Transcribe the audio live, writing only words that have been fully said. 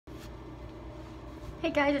Hey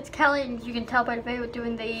guys, it's Kelly, and you can tell by the video we're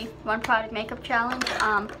doing the one product makeup challenge.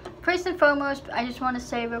 First and foremost, I just want to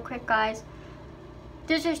say real quick, guys,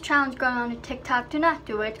 there's this challenge going on TikTok. Do not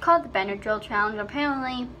do it. It's called the Benadryl challenge.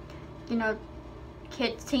 Apparently, you know,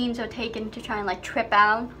 teens are taken to try and like trip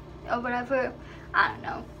out or whatever. I don't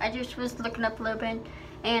know. I just was looking up a little bit,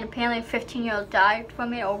 and apparently a 15-year-old died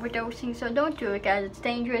from it, overdosing. So don't do it, guys. It's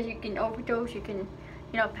dangerous. You can overdose. You can,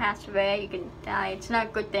 pass away, you can die. It's not a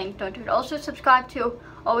good thing. Don't do it. Also, subscribe to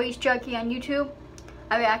Always Juggy on YouTube.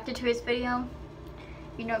 I reacted to his video,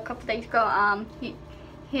 a couple days ago. He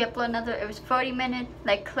uploaded another, it was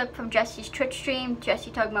 40-minute clip from Jesse's Twitch stream.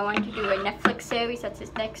 Jesse talking about wanting to do a Netflix series. That's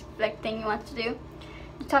his next thing he wants to do.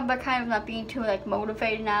 He's talking about kind of not being too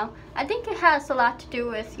motivated now. I think it has a lot to do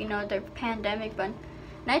with the pandemic, and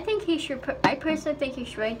I think he should. I personally think he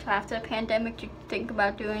should wait until after the pandemic to think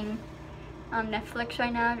about doing Netflix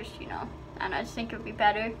right now. Just and I just think it would be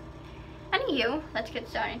better. Anywho, let's get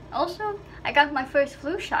started. Also, I got my first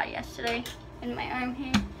flu shot yesterday in my arm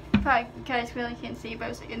here. Probably you guys really can't see, but it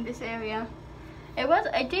was in this area.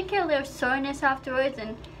 I did get a little soreness afterwards,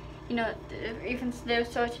 and even still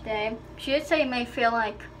sore today. She did say it may feel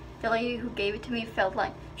like the lady who gave it to me felt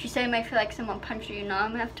like, she said it may feel like someone punched you in your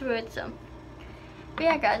arm afterwards. So, but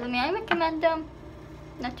yeah, guys, I recommend them.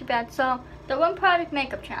 Not too bad. So, the one product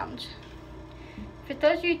makeup challenge. For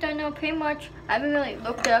those of you who don't know, pretty much, I haven't really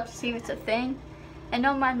looked it up to see if it's a thing. And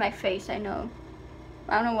don't mind my face, I know.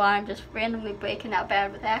 I don't know why, I'm just randomly breaking out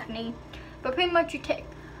bad with acne. But pretty much you take,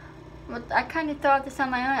 I kind of thought this on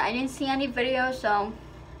my own. I didn't see any videos, so,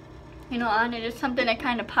 on it. It's something that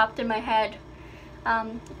kind of popped in my head a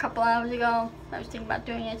couple hours ago. I was thinking about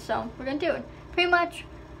doing it, so we're going to do it. Pretty much,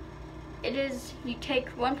 it is, you take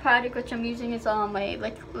one product, which I'm using is a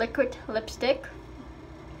liquid lipstick.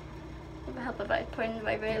 It would help if I put in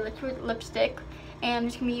my very liquid lipstick, and I'm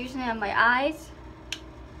just gonna be using it on my eyes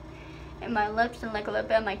and my lips and a little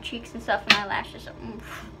bit on my cheeks and stuff, and eyelashes.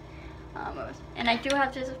 And I do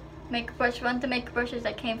have this makeup brush. One of the makeup brushes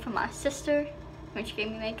that came from my sister when she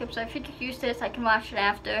gave me makeup, so if you could use this, I can wash it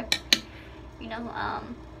after. But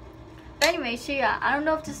anyway, so yeah, I don't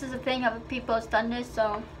know if this is a thing. Other people have done this,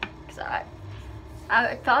 so because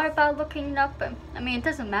I thought about looking it up, but it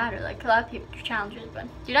doesn't matter. A lot of people do challenges, but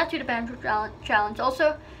do not do the Benadryl challenge.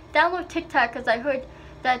 Also, download TikTok, because I heard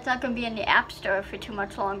that it's not going to be in the App Store for too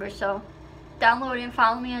much longer. So, download it and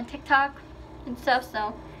follow me on TikTok and stuff.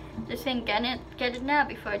 So, just saying, get it now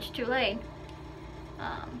before it's too late.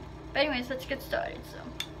 But anyways, let's get started. So,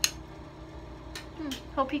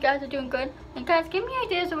 hope you guys are doing good. And guys, give me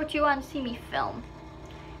ideas of what you want to see me film.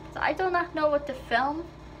 Because I do not know what to film,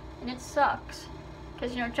 and it sucks.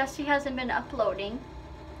 Because, Jesse hasn't been uploading,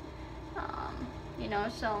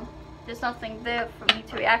 so there's nothing there for me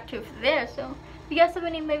to react to for there. So, if you guys have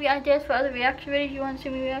any maybe ideas for other reaction videos you want to see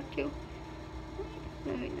me react to,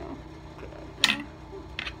 let me know.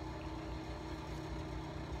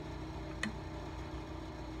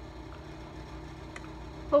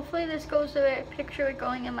 Hopefully this goes the way I picture it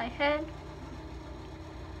going in my head.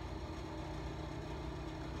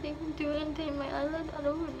 I think I'm doing anything in my eyelid, I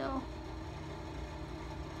don't even know.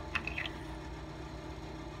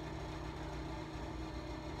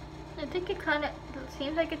 I think it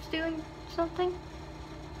seems like it's doing something.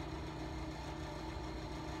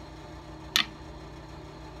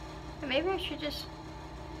 Or maybe I should just,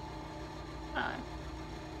 I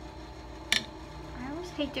always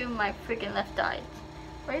hate doing my freaking left eye.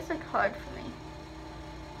 Why is it hard for me?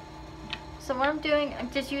 So what I'm doing, I'm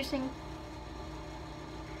just using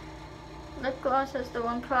lip gloss as the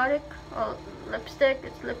one product, or lipstick,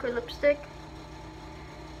 it's liquid lipstick.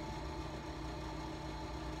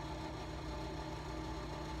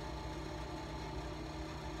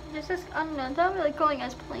 This is, I don't know, it's not really going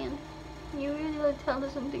as planned. Can you really tell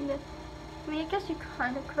there's something that, I guess you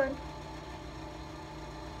kind of could.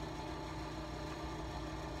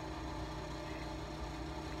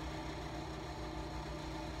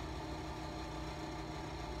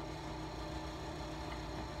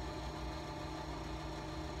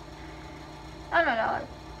 I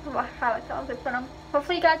don't know how I felt it, but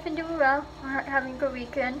hopefully you guys been doing well, or having a good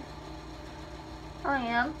weekend. I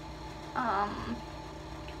am.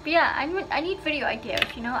 But yeah, I need video ideas,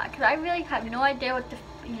 because I really have no idea what to,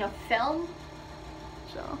 film.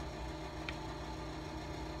 So,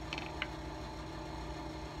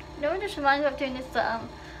 it just reminds me of doing this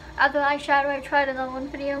other eyeshadow I tried in that one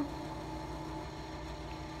video.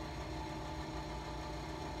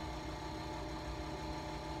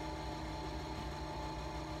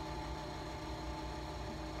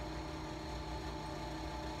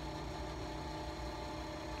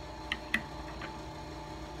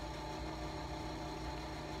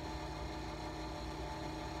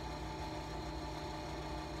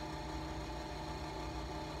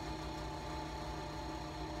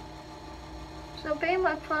 So pretty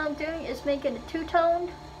much what I'm doing is making a two-toned.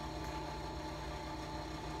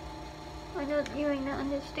 I know you may not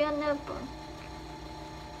understand that, but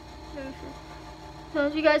so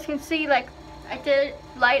as you guys can see, like I did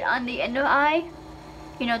light on the inner eye,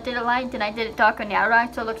 you know, did a light, then I did it dark on the outer eye,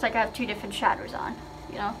 so it looks like I have two different shadows on,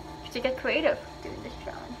 you know, to get creative doing this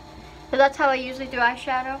challenge. So that's how I usually do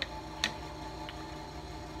eyeshadow.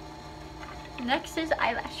 Next is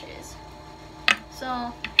eyelashes.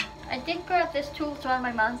 So I did grab this tool, it's one of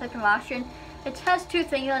my mom's like from Austrian. It has two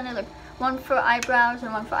things on it, like one for eyebrows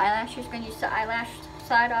and one for eyelashes. I'm gonna use the eyelash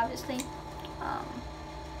side, obviously.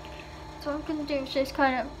 So what I'm gonna do is just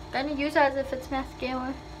kind of gonna use it as if it's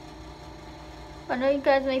mascara. I know you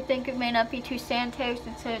guys may think it may not be too sanitary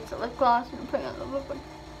since it's a lip gloss and I'm putting it on the lip, but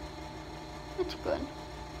it's good.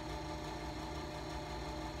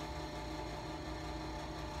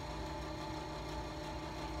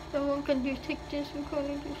 So what I'm gonna do is take this and kind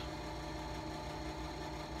of just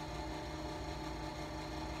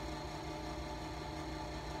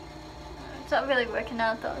it's not really working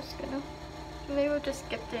out though, it's gonna. So maybe we'll just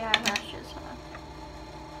skip the eyelashes, huh?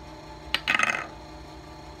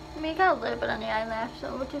 I mean, I got a little bit on the eyelash,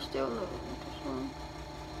 so we'll just do a little with this one.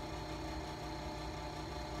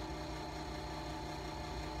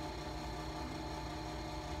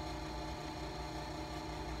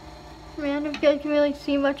 I mean, I don't know if you guys can really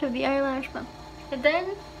see much of the eyelash, but and then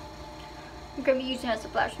I'm gonna be using it as a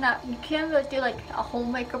blush. Now, you can't really do like a whole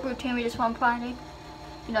makeup routine with just one product.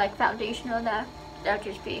 You know, like foundation or that. That'd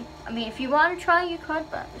just be, I mean, if you want to try, you could,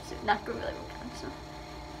 but it's not gonna really work out, so.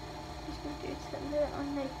 Just gonna do some there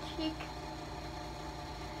on my cheek.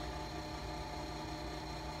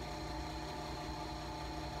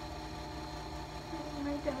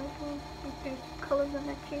 There's colors on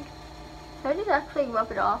my cheek. I just actually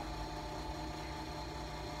rub it off.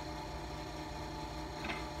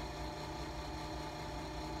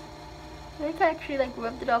 I think I actually like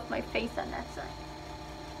rubbed it off my face on that side.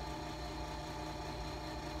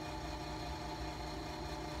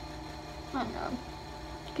 I don't know.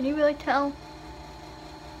 Can you really tell?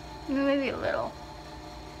 Maybe a little.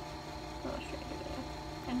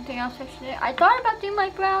 Anything else I should do? I thought about doing my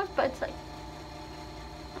brows, but it's like,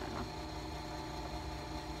 I don't know.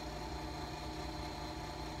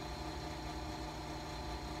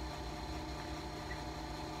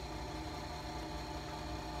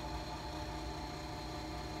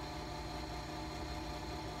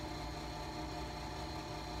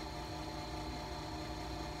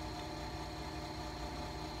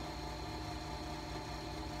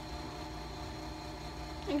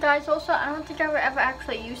 And guys, also, I don't think I've ever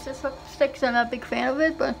actually used this lipstick because I'm not a big fan of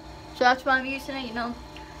it, but so that's why I'm using it. You know,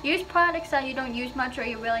 use products that you don't use much or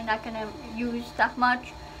you're really not going to use that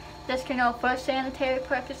much. Just, you know, for sanitary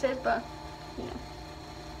purposes, but, you know.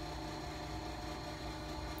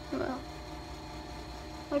 Well,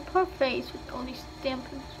 my poor face with all these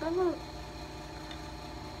dampers. I don't know.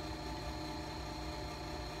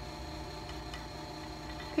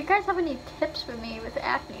 If you guys have any tips for me with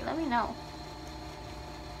acne, let me know.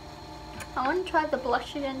 I want to try the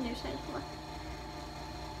blush again, do something more.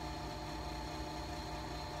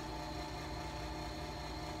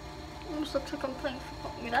 Almost looks like I'm playing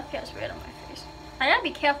football. I mean, that feels red on my face. I gotta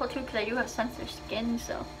be careful too because I do have sensitive skin,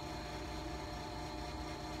 so.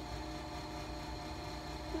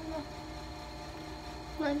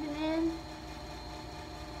 Blend it in.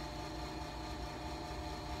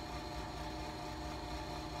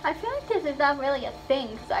 I feel like this is not really a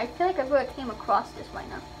thing because I feel like I really came across this by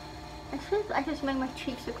now. I just make my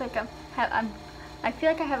cheeks look like I feel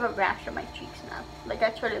like I have a rash on my cheeks now. Like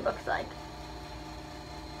that's what it looks like.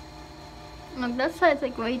 Look, that side's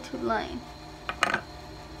like way too light.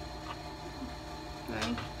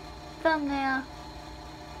 Right. Thumbnail.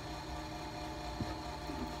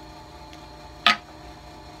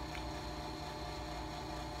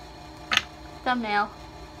 Thumbnail.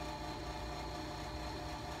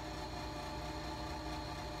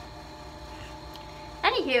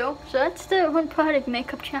 Anywho, so that's the one product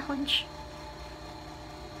makeup challenge.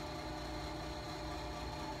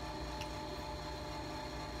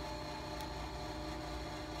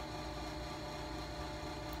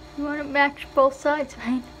 You want to match both sides,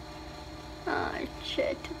 right? Oh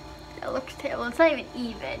shit, that looks terrible. It's not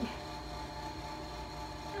even.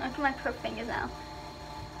 Look at my poor fingers now.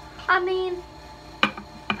 I mean,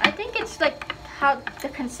 I think it's like how the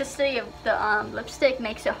consistency of the lipstick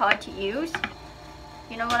makes it hard to use.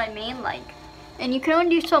 You know what I mean? Like, and you can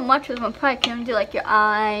only do so much with one product. You can only do like your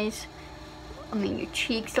eyes, I mean your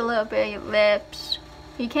cheeks a little bit, your lips.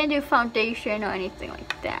 You can't do foundation or anything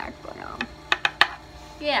like that. But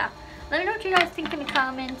yeah. Let me know what you guys think in the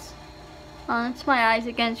comments. It's my eyes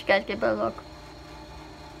again, so you guys get a better look.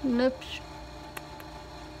 Lips.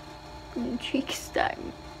 And cheeks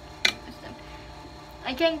starting.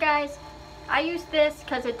 Again, guys, I use this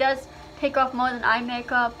because it does take off more than eye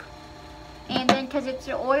makeup. And then because it's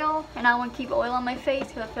an oil, and I want to keep oil on my face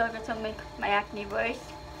because I feel like it's going to make my acne worse.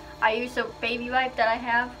 I use a baby wipe that I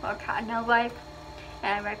have, or a cottonelle wipe,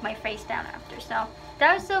 and I wipe my face down after. So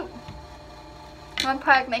that was the one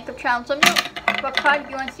product makeup challenge. Let me know what product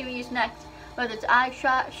you want to see me use next. Whether it's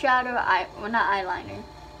eyeshadow, well, not eyeliner.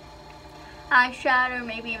 Eyeshadow,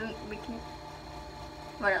 maybe even we can.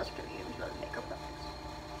 What else could we use for the makeup products?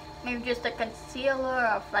 Maybe just a concealer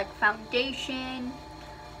or like foundation.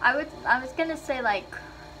 I was gonna say like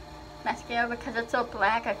mascara, because it's so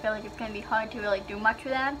black. I feel like it's gonna be hard to really do much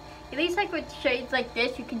with that. At least like with shades like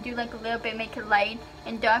this, you can do like a little bit, make it light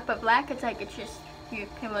and dark. But black, it's like it's just you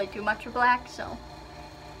can't really do much with black. So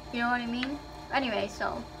you know what I mean. Anyway,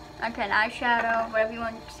 so okay, an eyeshadow, whatever you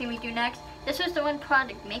want to see me do next. This was the one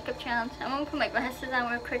product makeup challenge. I'm gonna put my glasses on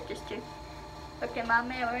real quick just to look at my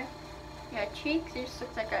mirror. Yeah, cheeks. It just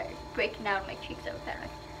looks like I'm breaking out my cheeks out there.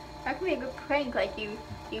 That could be a good prank. Like you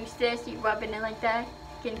use this, you rub it in like that.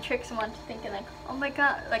 You can trick someone to thinking like, oh my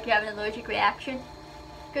god, like you have an allergic reaction.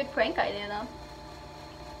 Good prank idea though.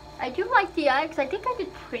 I do like the eye because I think I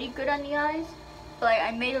did pretty good on the eyes. But like,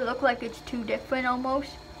 I made it look like it's too different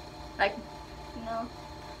almost. Like, you know,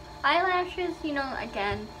 eyelashes, you know,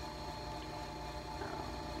 again.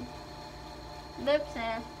 Lips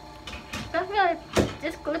and stuff like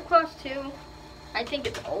this lip gloss too. I think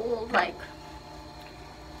it's old, like.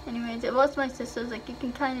 Anyways, it was my sister's. Like, you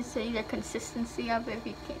can kind of see the consistency of it if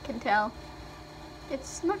you can tell.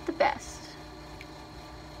 It's not the best.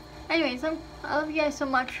 Anyways, I love you guys so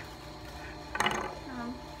much.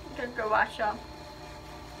 I'm gonna go wash up.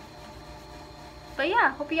 But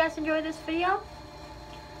yeah, hope you guys enjoyed this video.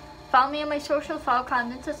 Follow me on my social, follow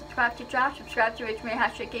Condensa, subscribe to Josh, subscribe to Rich Mary,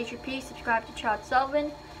 #HUP, subscribe to Charles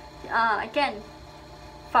Sullivan. Again,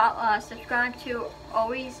 subscribe to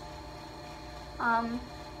Always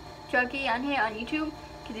Juggy on here on YouTube,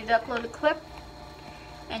 because he's uploaded a clip.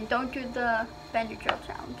 And don't do the bend your drill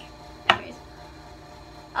challenge. Anyways,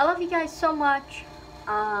 I love you guys so much.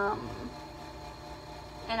 And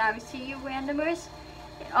I will see you randomers.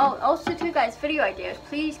 Oh, also too guys, video ideas.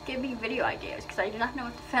 Please give me video ideas, because I do not know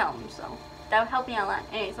what to film, so that would help me out a lot.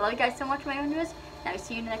 Anyways, I love you guys so much, my randomers, and I will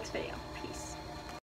see you in the next video.